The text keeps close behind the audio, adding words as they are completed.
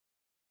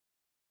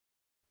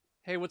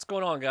Hey, what's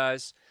going on,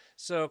 guys?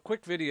 So,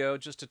 quick video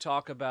just to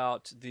talk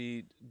about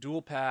the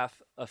DualPath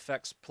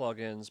effects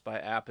plugins by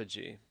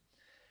Apogee.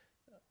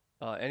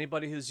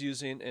 Anybody who's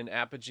using an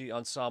Apogee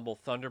Ensemble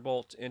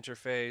Thunderbolt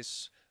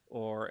interface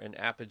or an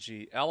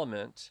Apogee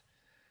Element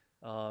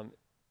um,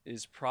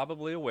 is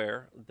probably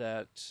aware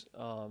that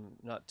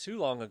not too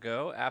long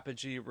ago,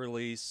 Apogee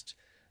released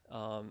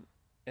um,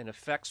 an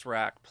effects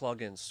rack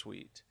plugin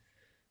suite.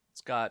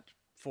 It's got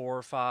 4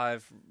 or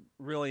 5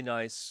 really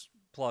nice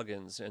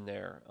plugins in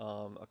there.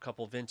 A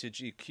couple vintage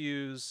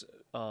EQs,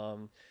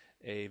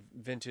 a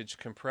vintage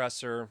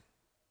compressor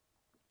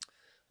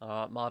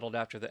modeled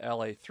after the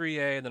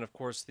LA3A, and then of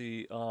course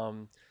the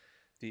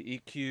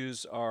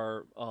EQs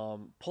are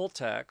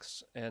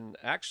Pultec's and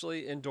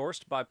actually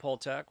endorsed by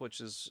Pultec, which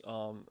is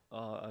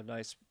a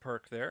nice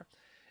perk there.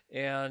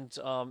 And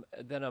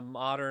then a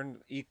modern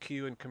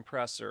EQ and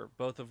compressor,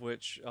 both of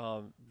which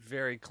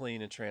very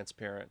clean and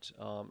transparent.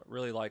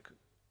 Really like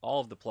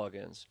all of the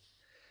plugins.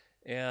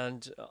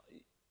 And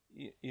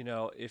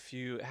if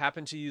you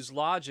happen to use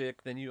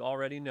Logic, then you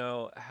already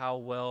know how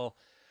well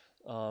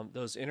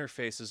those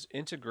interfaces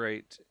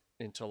integrate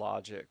into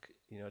Logic.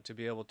 To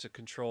be able to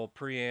control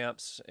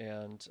preamps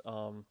and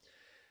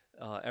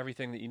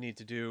everything that you need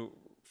to do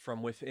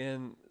from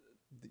within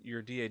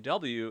your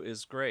DAW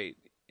is great.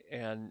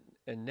 And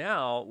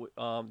now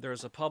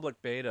there's a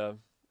public beta.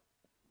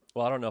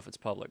 Well, I don't know if it's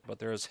public, but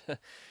there's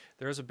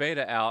there's a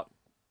beta out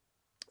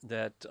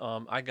that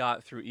I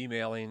got through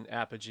emailing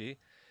Apogee,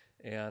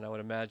 and I would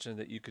imagine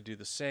that you could do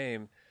the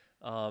same.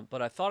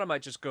 But I thought I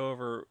might just go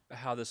over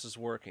how this is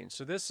working.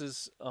 So this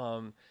is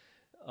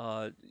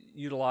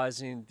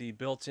utilizing the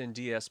built-in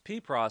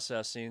DSP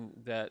processing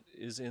that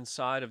is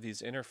inside of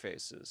these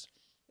interfaces.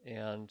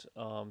 And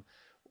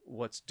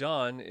what's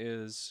done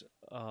is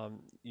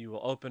you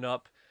will open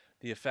up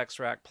the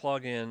Effects Rack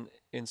plugin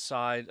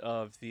inside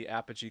of the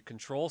Apogee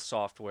Control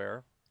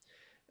software,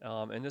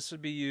 and this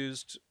would be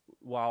used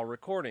while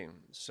recording.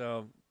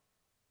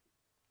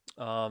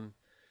 Um,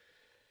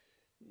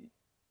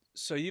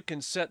 so you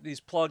can set these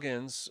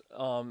plugins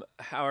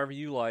however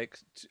you like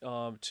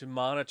to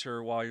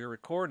monitor while you're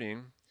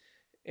recording,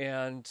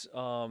 and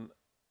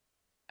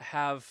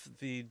have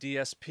the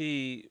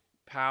DSP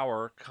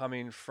power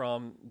coming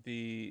from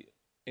the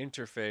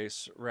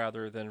interface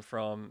rather than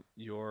from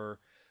your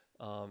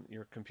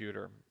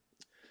computer.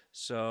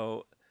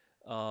 So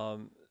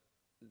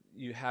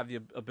you have the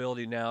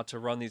ability now to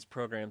run these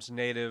programs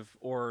native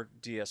or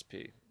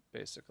DSP,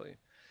 basically.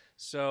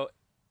 So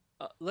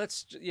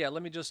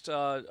let me just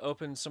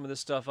open some of this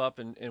stuff up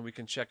and we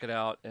can check it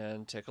out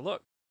and take a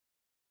look.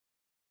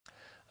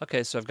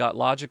 Okay, so I've got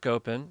Logic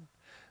open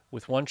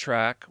with one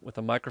track with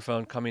a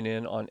microphone coming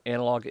in on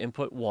analog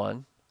input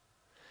 1,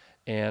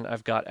 and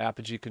I've got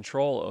Apogee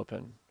Control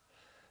open.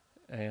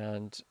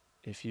 And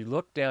if you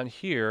look down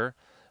here,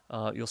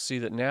 you'll see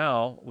that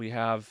now we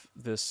have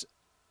this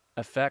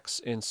effects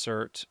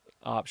insert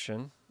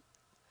option.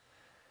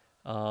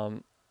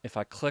 If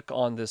I click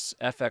on this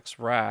FX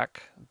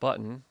Rack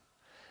button,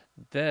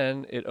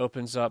 then it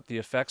opens up the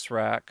effects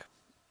rack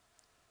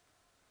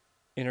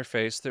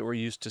interface that we're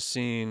used to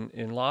seeing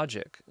in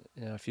Logic.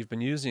 If you've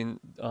been using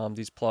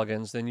these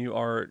plugins, then you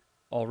are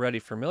already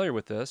familiar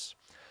with this.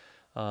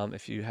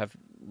 If you have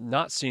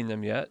not seen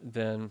them yet,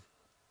 then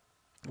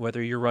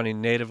whether you're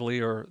running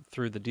natively or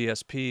through the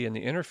DSP and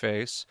the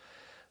interface,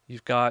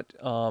 you've got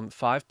 5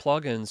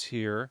 plugins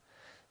here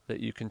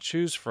that you can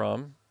choose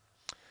from.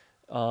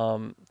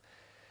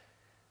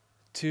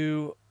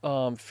 Two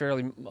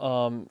fairly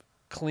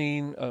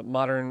clean,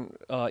 modern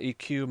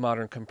EQ,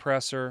 modern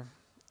compressor,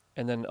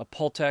 and then a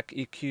Pultec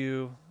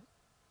EQ,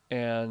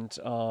 and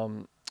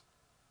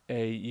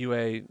a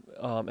UA,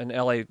 an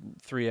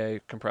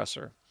LA3A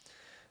compressor.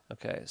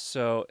 Okay,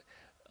 so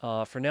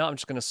for now I'm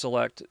just going to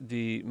select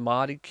the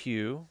mod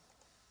EQ.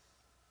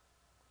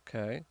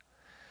 Okay,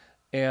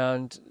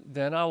 and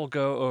then I will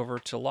go over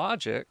to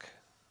Logic,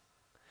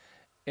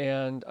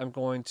 and I'm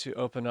going to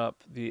open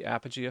up the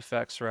Apogee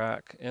Effects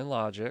Rack in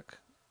Logic.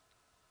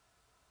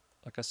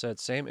 Like I said,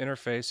 same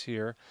interface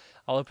here.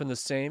 I'll open the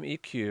same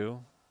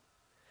EQ,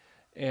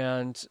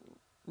 and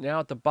now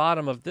at the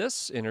bottom of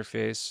this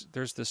interface,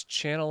 there's this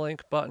channel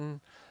link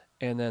button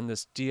and then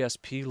this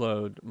DSP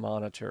load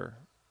monitor.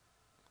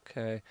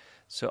 Okay,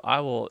 so I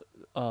will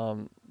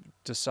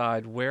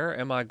decide where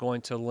am I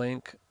going to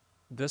link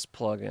this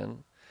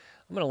plugin.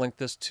 I'm going to link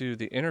this to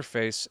the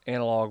interface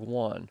analog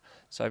 1.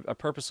 So I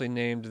purposely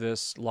named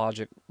this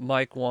Logic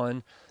Mic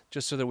 1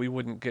 just so that we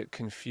wouldn't get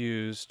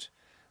confused.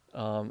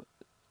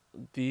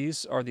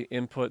 These are the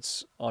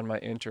inputs on my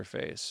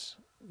interface.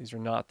 These are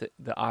not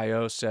the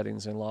I/O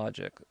settings in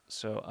Logic.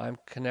 So I'm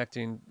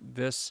connecting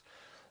this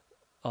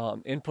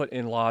input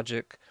in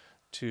Logic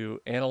to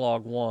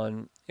analog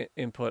 1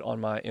 input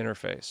on my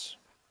interface.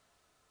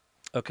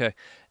 Okay,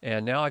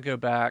 and now I go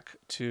back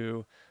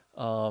to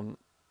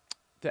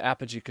the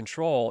Apogee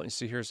Control. You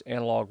see here's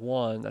analog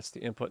 1, that's the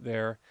input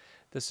there.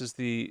 This is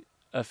the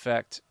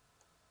effect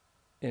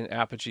in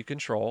Apogee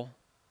Control,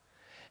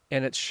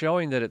 and it's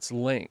showing that it's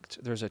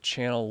linked. There's a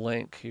channel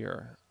link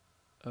here.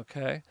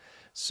 Okay,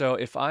 so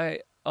if I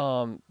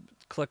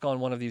click on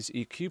one of these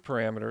EQ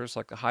parameters,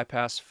 like the high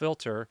pass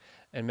filter,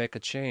 and make a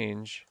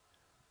change,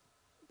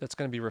 that's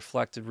going to be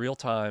reflected real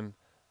time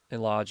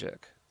in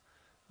Logic.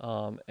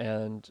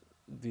 And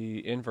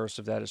the inverse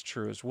of that is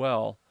true as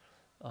well.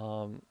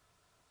 Um,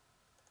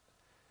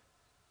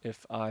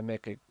 if I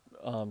make a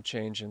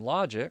change in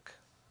Logic,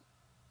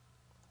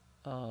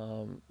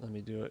 let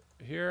me do it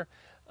here,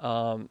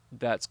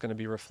 that's going to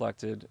be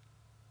reflected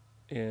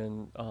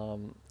in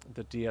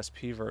the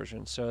DSP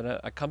version. So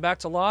I come back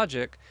to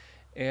Logic,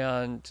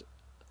 and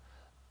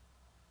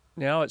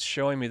now it's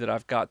showing me that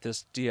I've got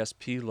this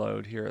DSP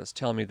load here. It's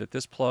telling me that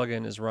this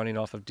plugin is running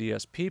off of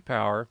DSP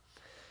power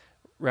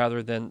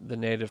rather than the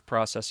native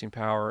processing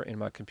power in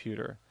my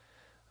computer.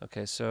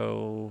 Okay,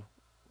 so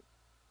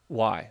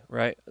why,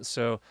 right?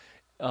 So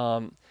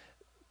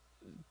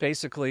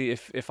basically,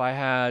 if I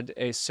had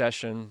a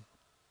session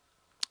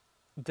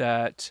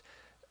that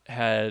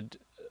had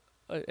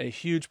a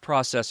huge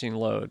processing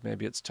load,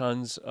 maybe it's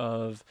tons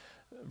of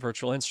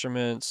virtual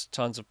instruments,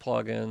 tons of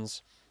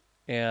plugins,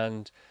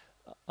 and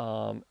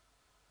then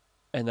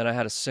I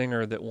had a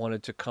singer that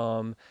wanted to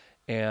come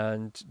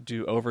and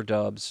do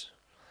overdubs,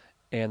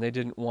 and they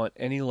didn't want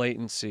any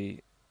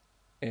latency,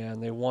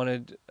 and they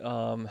wanted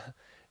some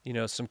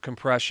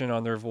compression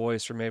on their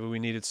voice, or maybe we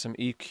needed some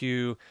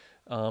EQ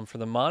for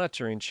the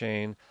monitoring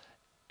chain,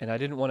 and I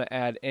didn't want to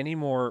add any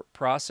more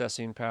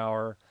processing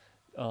power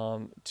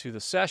to the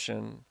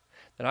session.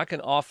 Then I can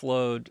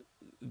offload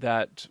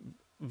that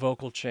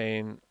vocal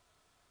chain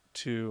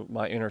to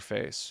my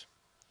interface.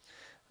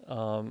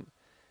 The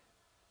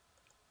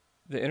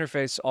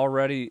interface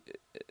already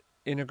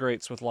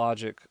integrates with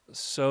Logic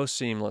so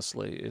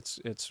seamlessly.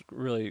 It's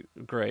really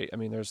great. I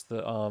mean, there's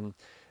the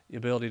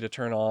ability to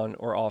turn on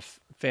or off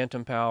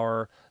phantom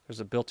power. There's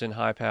a built-in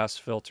high-pass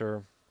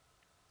filter,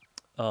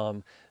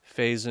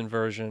 phase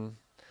inversion,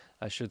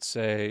 I should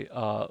say,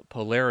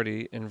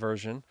 polarity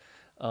inversion.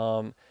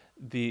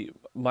 The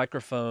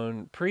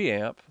microphone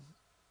preamp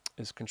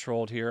is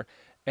controlled here.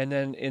 And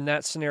then in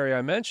that scenario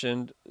I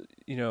mentioned,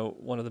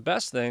 one of the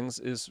best things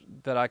is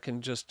that I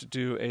can just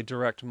do a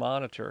direct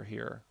monitor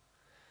here.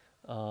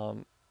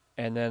 And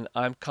then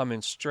I'm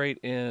coming straight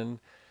in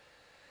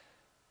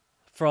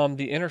from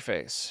the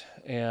interface.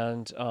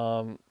 And,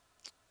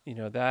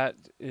 that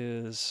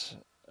is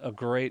a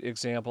great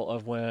example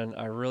of when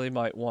I really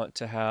might want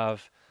to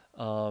have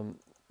some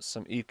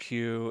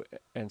EQ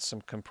and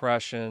some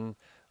compression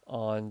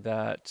on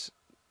that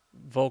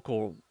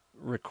vocal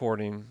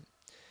recording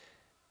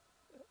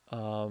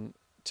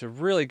to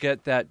really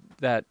get that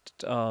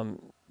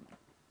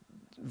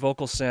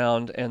vocal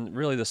sound and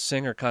really the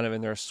singer kind of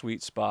in their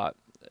sweet spot.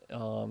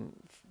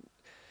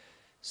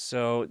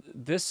 So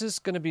this is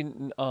going to be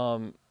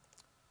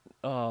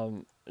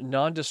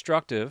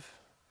non-destructive.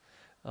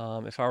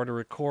 If I were to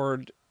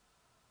record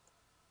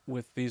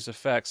with these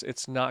effects,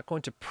 it's not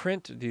going to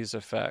print these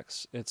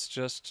effects. It's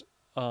just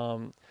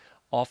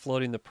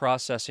offloading the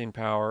processing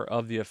power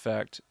of the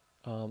effect,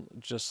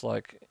 just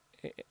like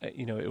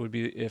it would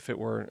be if it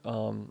were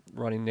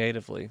running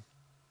natively.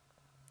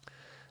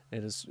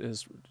 It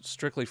is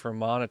strictly for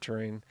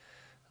monitoring.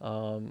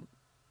 From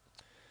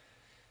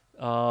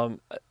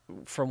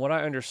what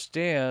I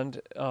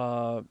understand,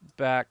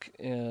 back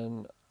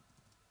in,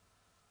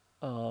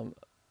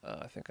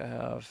 I think I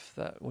have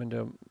that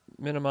window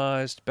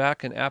minimized,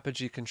 back in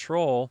Apogee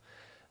Control,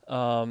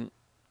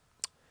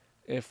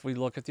 if we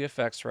look at the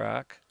effects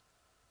rack,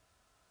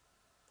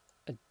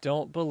 I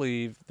don't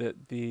believe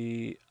that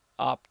the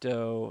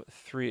Opto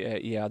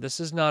 3A, yeah, this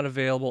is not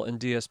available in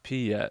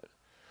DSP yet,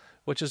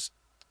 which is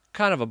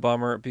kind of a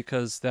bummer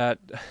because that's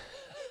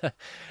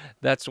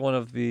one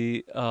of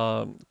the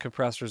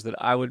compressors that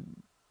I would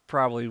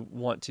probably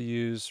want to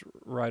use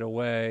right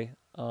away.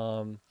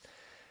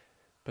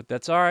 But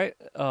that's all right.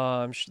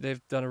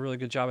 They've done a really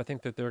good job. I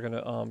think that they're going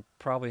to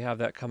probably have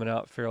that coming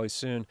out fairly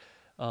soon.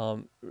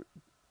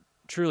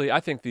 Truly, I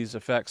think these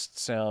effects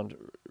sound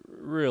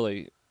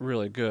really,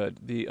 really good.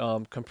 The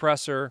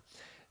compressor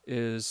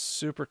is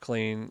super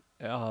clean,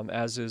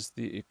 as is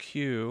the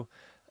EQ.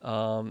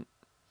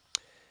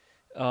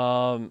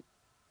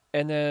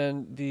 And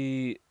then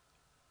the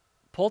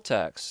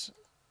Pultex,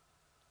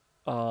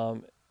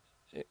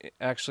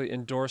 actually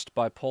endorsed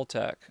by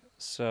Pultec.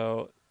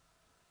 So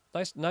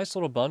nice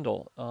little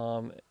bundle.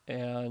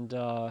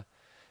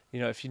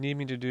 If you need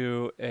me to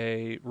do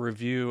a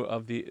review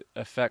of the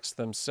effects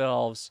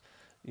themselves,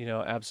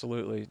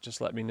 absolutely, just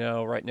let me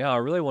know. Right now, I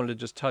really wanted to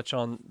just touch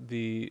on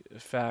the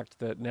fact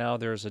that now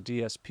there's a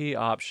DSP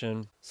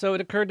option. So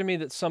it occurred to me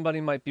that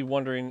somebody might be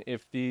wondering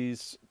if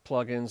these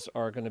plugins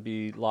are going to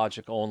be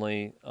Logic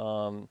only.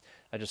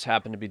 I just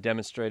happen to be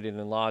demonstrating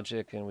in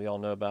Logic, and we all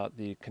know about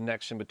the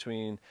connection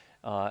between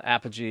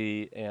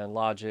Apogee and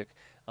Logic.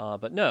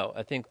 But no,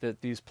 I think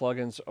that these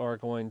plugins are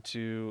going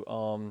to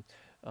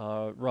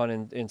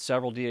run in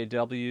several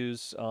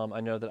DAWs.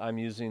 I know that I'm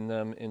using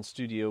them in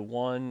Studio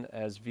One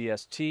as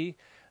VST,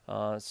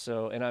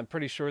 and I'm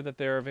pretty sure that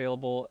they're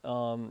available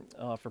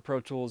for Pro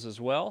Tools as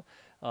well.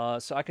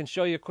 So I can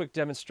show you a quick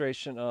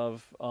demonstration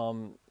of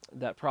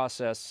that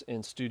process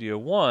in Studio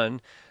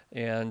One,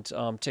 and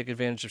take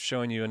advantage of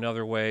showing you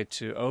another way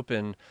to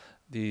open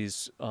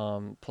these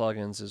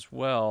plugins as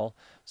well.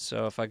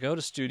 So if I go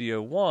to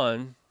Studio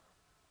One,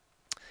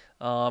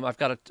 I've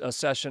got a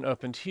session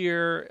opened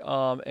here,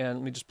 and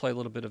let me just play a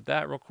little bit of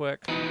that real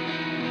quick.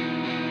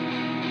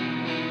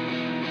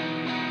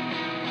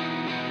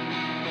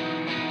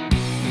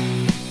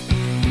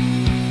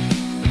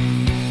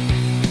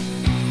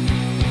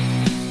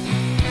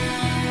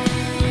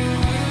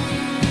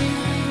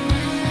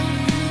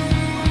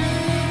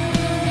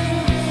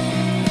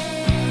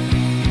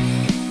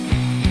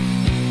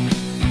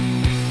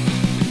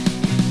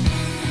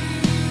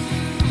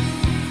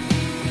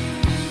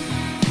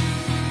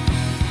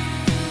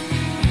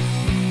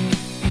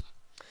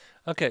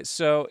 Okay,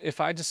 so if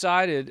I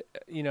decided,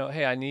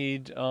 hey, I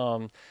need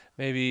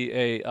maybe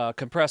a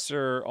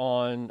compressor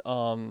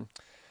on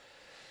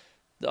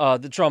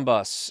the drum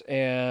bus,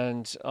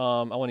 and I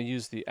want to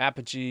use the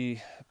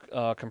Apogee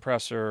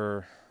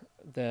compressor,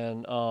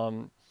 then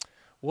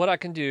what I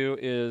can do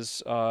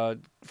is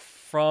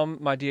from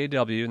my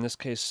DAW, in this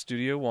case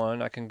Studio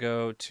One, I can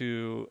go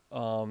to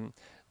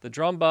the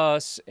drum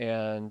bus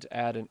and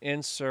add an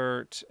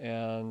insert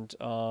and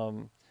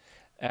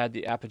add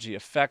the Apogee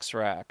effects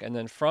rack, and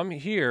then from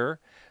here,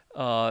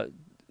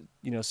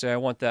 say I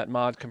want that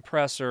mod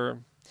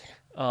compressor.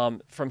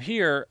 From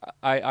here,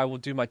 I will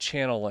do my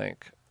channel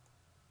link.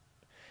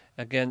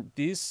 Again,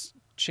 these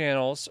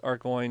channels are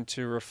going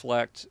to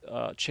reflect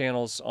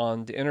channels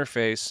on the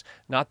interface,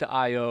 not the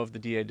I/O of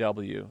the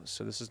DAW.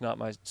 So this is not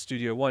my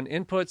Studio One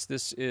inputs.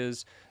 This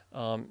is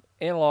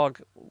analog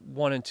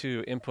 1 and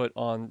 2 input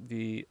on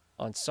the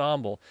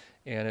Ensemble,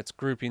 and it's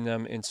grouping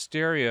them in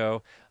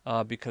stereo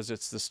because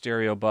it's the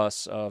stereo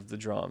bus of the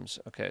drums.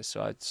 Okay,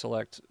 so I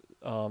select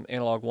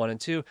analog 1 and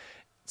 2.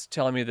 It's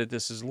telling me that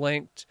this is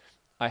linked.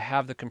 I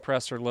have the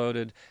compressor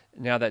loaded.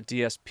 Now that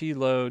DSP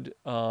load,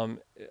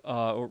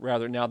 or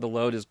rather now the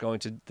load is going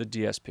to the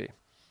DSP,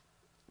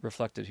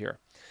 reflected here.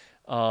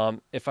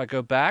 If I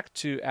go back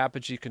to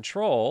Apogee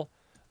Control,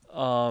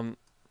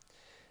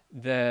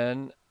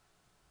 then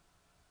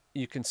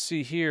you can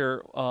see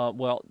here,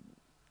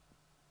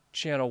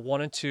 channel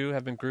 1 and 2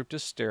 have been grouped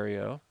as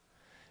stereo,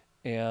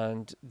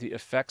 and the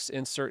effects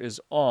insert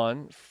is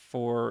on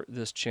for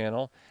this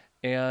channel,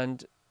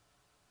 and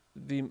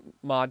the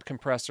mod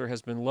compressor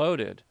has been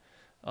loaded.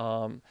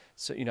 So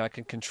I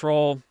can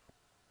control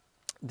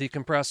the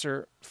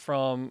compressor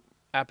from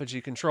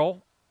Apogee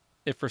Control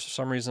if for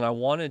some reason I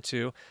wanted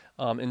to.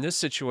 In this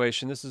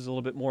situation, this is a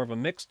little bit more of a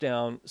mix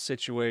down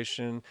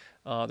situation.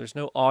 There's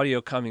no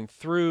audio coming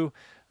through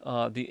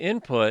the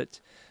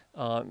input.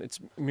 It's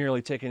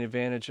merely taking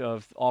advantage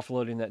of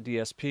offloading that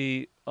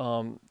DSP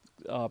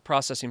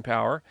processing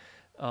power.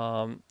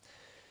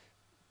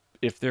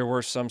 If there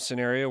were some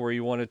scenario where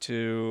you wanted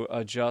to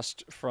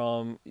adjust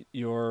from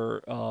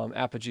your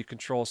Apogee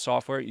Control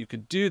software, you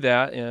could do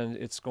that, and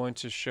it's going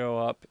to show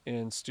up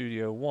in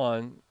Studio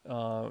One,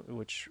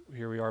 which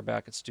here we are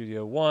back at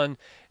Studio One,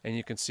 and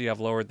you can see I've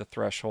lowered the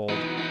threshold,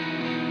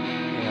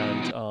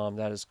 and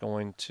that is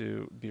going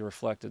to be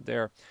reflected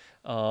there.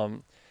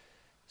 That's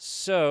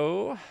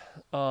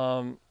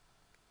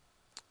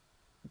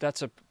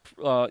a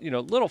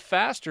little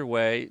faster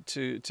way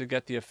to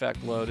get the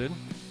effect loaded.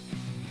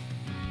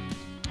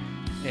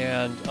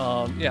 And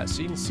yeah,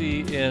 so you can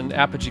see in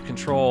Apogee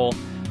Control,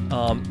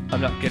 I'm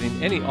not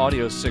getting any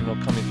audio signal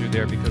coming through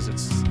there because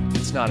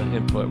it's not an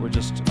input. We're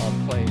just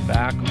playing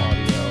back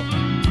audio.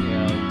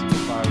 And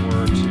if I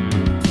were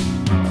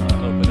to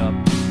open up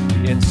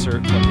the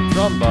insert from the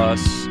drum bus,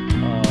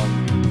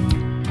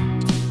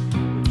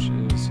 which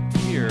is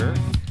here,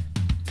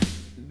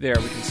 there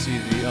we can see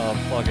the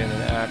plug-in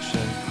in action.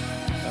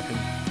 I can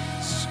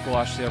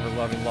squash the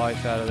ever-loving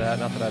life out of that.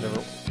 Not that I'd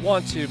ever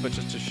want to, but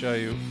just to show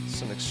you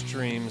some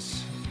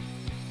extremes.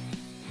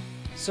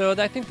 So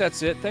I think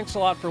that's it. Thanks a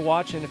lot for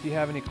watching. If you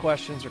have any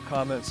questions or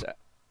comments,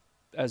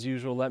 as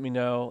usual, let me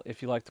know.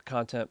 If you like the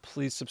content,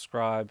 please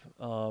subscribe.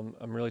 I'm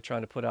really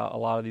trying to put out a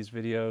lot of these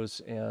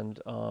videos, and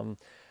I'm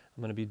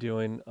going to be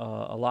doing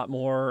a lot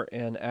more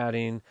and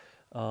adding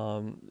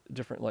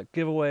different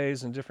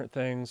giveaways and different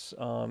things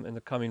in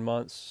the coming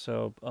months.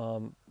 So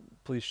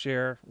please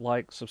share,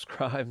 like,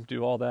 subscribe,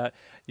 do all that.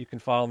 You can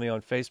follow me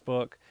on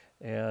Facebook.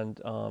 And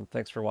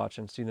thanks for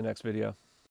watching. See you in the next video.